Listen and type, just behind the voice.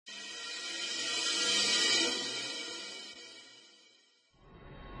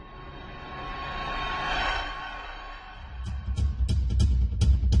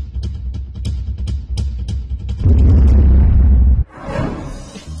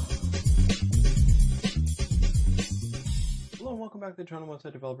back to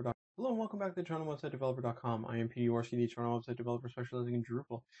TorontoWebsiteDeveloper.com. Hello and welcome back to TorontoWebsiteDeveloper.com. I am Peter Yorski, the Toronto Website Developer specializing in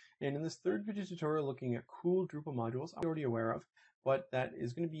Drupal. And in this third video tutorial looking at cool Drupal modules I'm already aware of, but that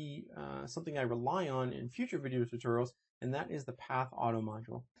is going to be something I rely on in future video tutorials, and that is the Path Auto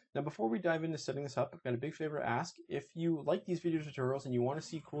module. Now before we dive into setting this up, I've got a big favor to ask. If you like these video tutorials and you want to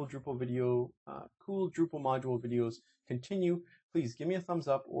see cool Drupal module videos continue, please give me a thumbs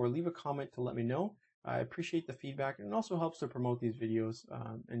up or leave a comment to let me know. I appreciate the feedback, and it also helps to promote these videos,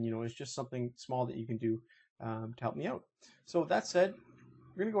 and it's just something small that you can do to help me out. So that said,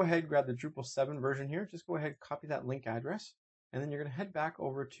 we're going to go ahead and grab the Drupal 7 version here. Just go ahead, copy that link address, and then you're going to head back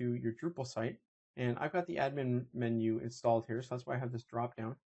over to your Drupal site. And I've got the admin menu installed here, so that's why I have this drop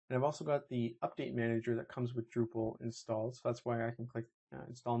down. And I've also got the update manager that comes with Drupal installed, so that's why I can click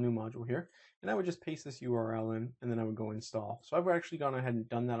install new module here. And I would just paste this URL in, and then I would go install. So I've actually gone ahead and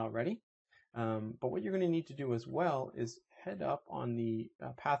done that already. But what you're going to need to do as well is head up on the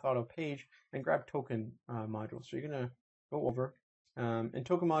Path Auto page and grab token module. So you're going to go over, and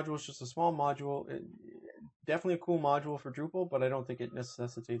token module is just a small module. Definitely a cool module for Drupal, but I don't think it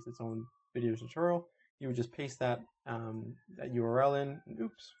necessitates its own video tutorial. You would just paste that URL in,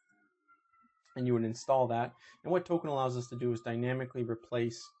 and you would install that. And what token allows us to do is dynamically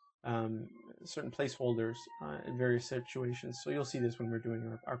replace certain placeholders in various situations. So you'll see this when we're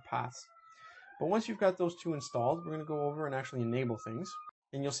doing our paths. But once you've got those two installed, we're going to go over and actually enable things.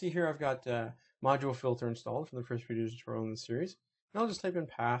 And you'll see here I've got module filter installed from the first video tutorial in the series. And I'll just type in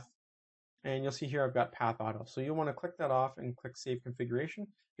path, and you'll see here I've got Path Auto. So you'll want to click that off and click Save Configuration.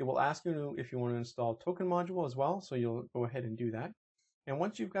 It will ask you if you want to install token module as well, so you'll go ahead and do that. And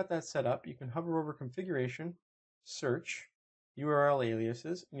once you've got that set up, you can hover over Configuration, Search, URL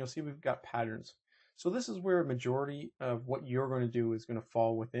aliases, and you'll see we've got patterns. So this is where a majority of what you're going to do is going to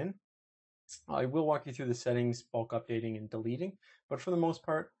fall within. I will walk you through the settings, bulk updating, and deleting, but for the most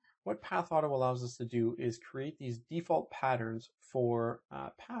part, what Path Auto allows us to do is create these default patterns for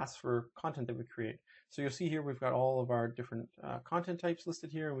paths for content that we create. So you'll see here we've got all of our different content types listed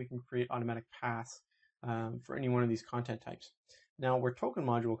here, and we can create automatic paths for any one of these content types. Now where token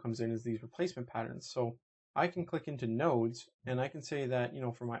module comes in is these replacement patterns. So I can click into nodes, and I can say that,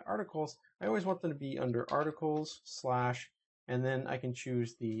 for my articles, I always want them to be under articles / and then I can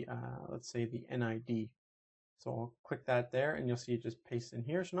choose the, let's say the NID. So I'll click that there, and you'll see it just pastes in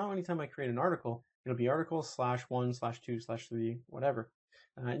here. So now anytime I create an article, it'll be articles /1/2/3, whatever.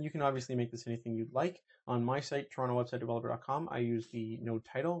 And you can obviously make this anything you'd like. On my site, TorontoWebsiteDeveloper.com, I use the node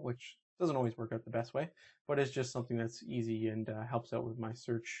title, which doesn't always work out the best way, but it's just something that's easy and helps out with my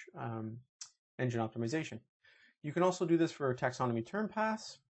search engine optimization. You can also do this for taxonomy term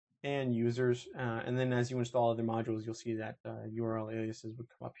paths and users, and then as you install other modules, you'll see that URL aliases would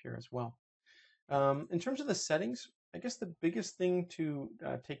come up here as well. In terms of the settings, I guess the biggest thing to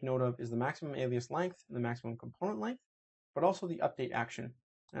take note of is the maximum alias length and the maximum component length, but also the update action.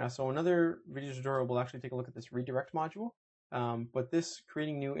 So another video tutorial will actually take a look at this redirect module, but this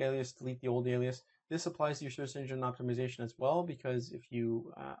creating new alias, delete the old alias, this applies to your search engine optimization as well, because if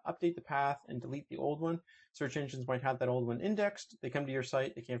you update the path and delete the old one, search engines might have that old one indexed. They come to your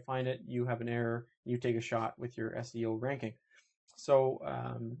site, they can't find it, you have an error, you take a shot with your SEO ranking. So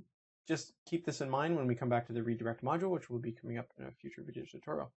just keep this in mind when we come back to the redirect module, which will be coming up in a future video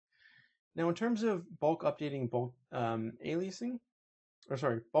tutorial. Now in terms of bulk updating, bulk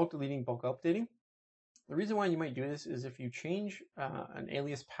bulk deleting, bulk updating, the reason why you might do this is if you change an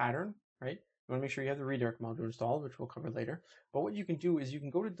alias pattern, right? You want to make sure you have the redirect module installed, which we'll cover later. But what you can do is you can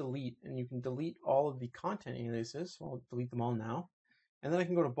go to delete, and you can delete all of the content aliases. So I'll delete them all now. And then I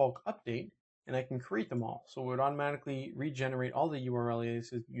can go to bulk update, and I can create them all. So it would automatically regenerate all the URL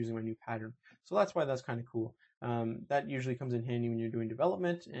aliases using my new pattern. So that's why that's kind of cool. That usually comes in handy when you're doing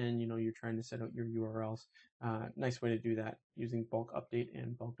development and you're trying to set out your URLs. Nice way to do that using bulk update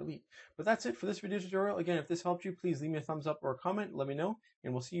and bulk delete. But that's it for this video tutorial. Again, if this helped you, please leave me a thumbs up or a comment. Let me know,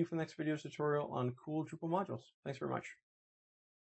 and we'll see you for the next video tutorial on cool Drupal modules. Thanks very much.